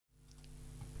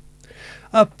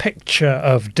A picture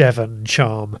of Devon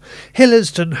charm.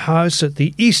 Hillersdon House at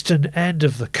the eastern end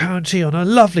of the county on a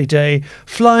lovely day,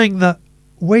 flying the...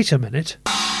 wait a minute.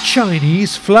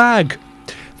 Chinese flag.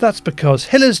 That's because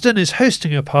Hillersdon is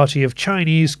hosting a party of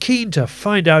Chinese keen to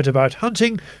find out about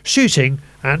hunting, shooting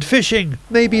and fishing.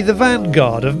 Maybe the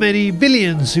vanguard of many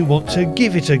billions who want to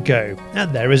give it a go.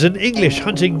 And there is an English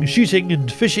hunting, shooting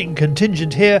and fishing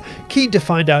contingent here, keen to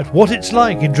find out what it's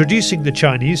like introducing the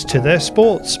Chinese to their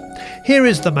sports. Here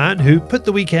is the man who put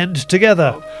the weekend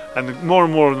together. And more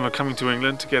of them are coming to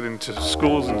England to get into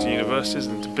schools, into universities,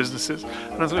 into businesses.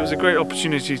 And I thought it was a great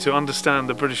opportunity to understand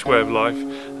the British way of life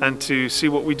and to see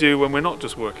what we do when we're not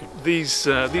just working. These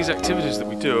activities that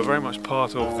we do are very much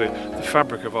part of the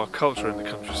fabric of our culture in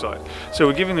the countryside. So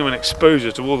we're giving them an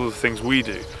exposure to all of the things we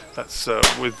do. That's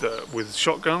with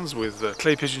shotguns, with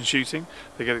clay pigeon shooting.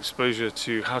 They get exposure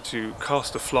to how to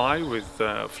cast a fly with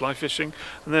fly fishing,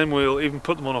 and then we'll even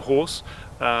put them on a horse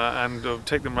and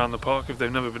take them around the park if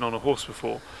they've never been on a horse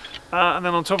before. And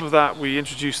then on top of that, we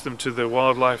introduce them to the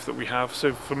wildlife that we have.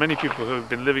 So for many people who have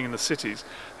been living in the cities,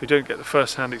 who don't get the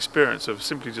first-hand experience of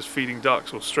simply just feeding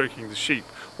ducks or stroking the sheep,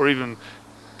 or even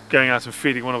going out and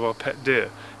feeding one of our pet deer,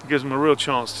 it gives them a real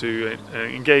chance to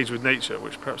engage with nature,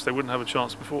 which perhaps they wouldn't have a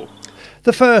chance before.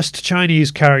 The first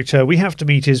Chinese character we have to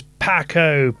meet is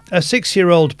Paco, a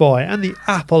 6-year-old boy and the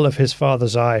apple of his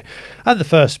father's eye. And the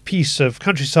first piece of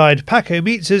countryside Paco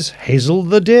meets is Hazel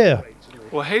the deer.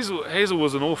 Well, Hazel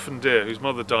was an orphan deer whose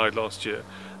mother died last year,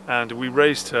 and we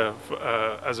raised her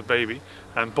as a baby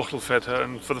and bottle fed her,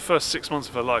 and for the first 6 months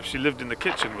of her life she lived in the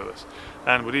kitchen with us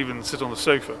and would even sit on the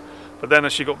sofa. But then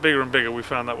as she got bigger and bigger, we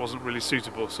found that wasn't really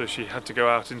suitable, so she had to go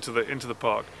out into the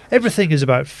park. Everything is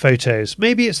about photos.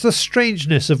 Maybe it's the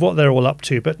strangeness of what they're all up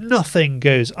to, but nothing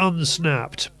goes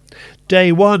unsnapped.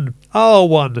 Day 1,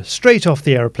 R1, straight off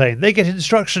the aeroplane. They get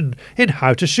instruction in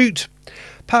how to shoot.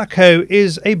 Paco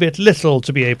is a bit little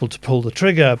to be able to pull the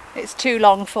trigger. It's too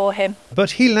long for him.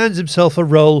 But he lands himself a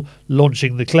role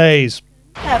launching the clays.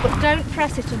 Yeah, but don't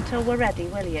press it until we're ready,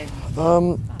 will you?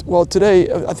 Well,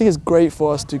 today I think it's great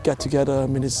for us to get together. I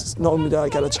mean, it's not only that I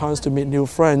get a chance to meet new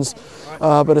friends,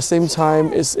 but at the same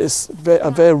time, it's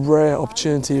a very rare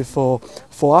opportunity for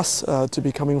us to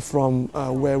be coming from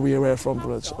where we are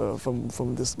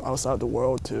from this outside the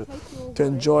world to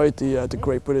enjoy the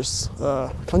great British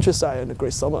countryside and the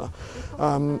great summer.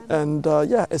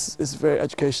 Yeah, it's very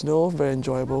educational, very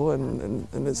enjoyable, and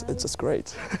it's just great.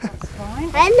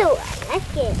 Hello, I like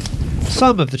it.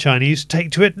 Some of the Chinese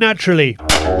take to it naturally.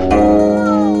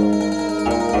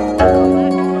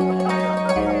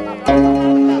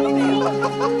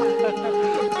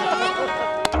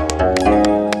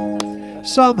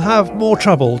 Some have more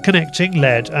trouble connecting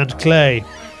lead and clay.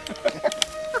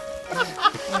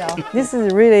 This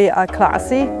is really a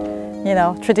classy,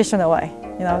 traditional way.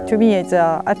 To me, it's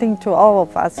I think to all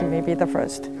of us, maybe the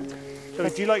first. So,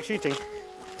 do you like shooting?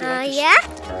 Yeah.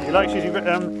 Do you like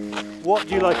shooting? What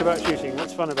do you like about shooting?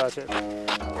 What's fun about it?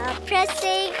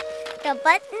 Pressing the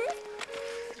button.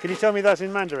 Can you tell me that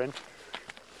in Mandarin?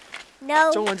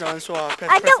 No.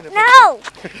 I don't know.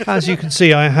 As you can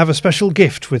see, I have a special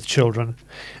gift with children.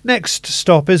 Next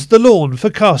stop is the lawn for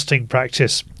casting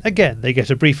practice. Again, they get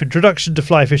a brief introduction to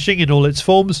fly fishing in all its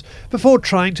forms before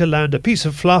trying to land a piece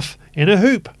of fluff in a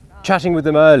hoop. Chatting with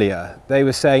them earlier, they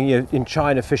were saying in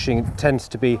China fishing tends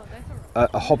to be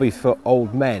a hobby for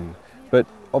old men, but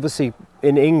obviously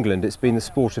in England it's been the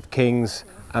sport of kings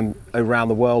and around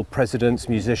the world, presidents,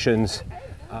 musicians,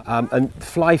 and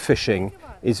fly fishing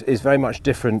is very much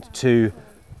different to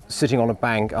sitting on a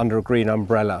bank under a green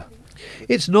umbrella.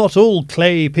 It's not all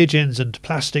clay pigeons and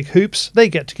plastic hoops. They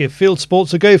get to give field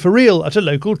sports a go for real at a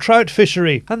local trout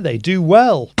fishery, and they do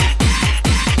well.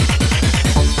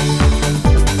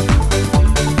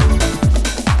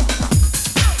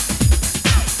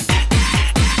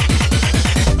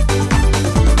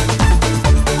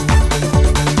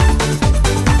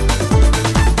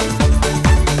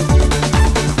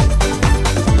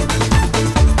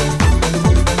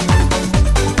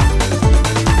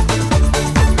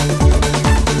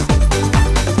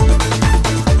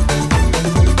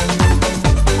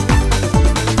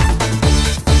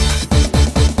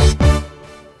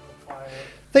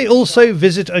 They also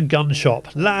visit a gun shop,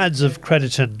 Lads of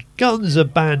Crediton. Guns are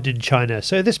banned in China,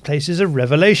 so this place is a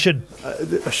revelation.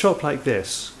 A shop like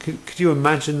this, could you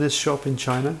imagine this shop in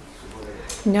China?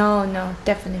 No,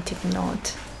 definitely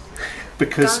not.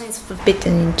 Because gun is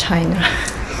forbidden in China.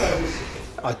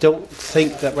 I don't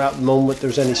think that at the moment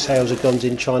there's any sales of guns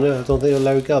in China. I don't think they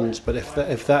allow guns, but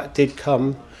if that did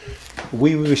come,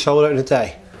 we would be sold out in a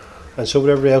day, and so would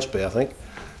everybody else be, I think.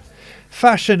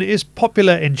 Fashion is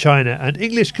popular in China, and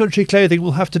English country clothing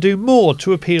will have to do more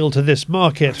to appeal to this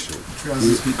market.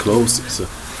 Clothes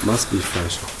must be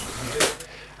fashion.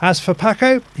 As for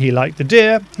Paco, he liked the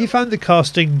deer, he found the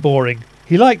casting boring.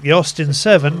 He liked the Austin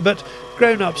 7, but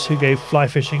grown-ups who go fly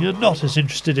fishing are not as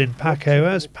interested in Paco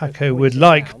as Paco would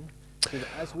like.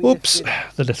 Oops,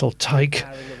 the little tyke.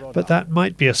 But that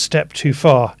might be a step too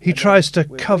far. He tries to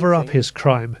cover up his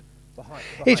crime.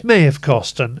 It may have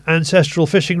cost an ancestral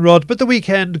fishing rod, but the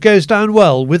weekend goes down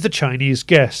well with the Chinese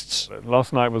guests.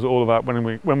 Last night was all about when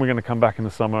we're going to come back in the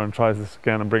summer and try this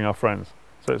again and bring our friends.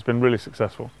 So it's been really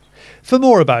successful. For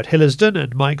more about Hillersdon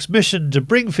and Mike's mission to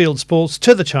bring field sports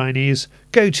to the Chinese,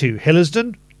 go to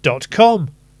hillersdon.com.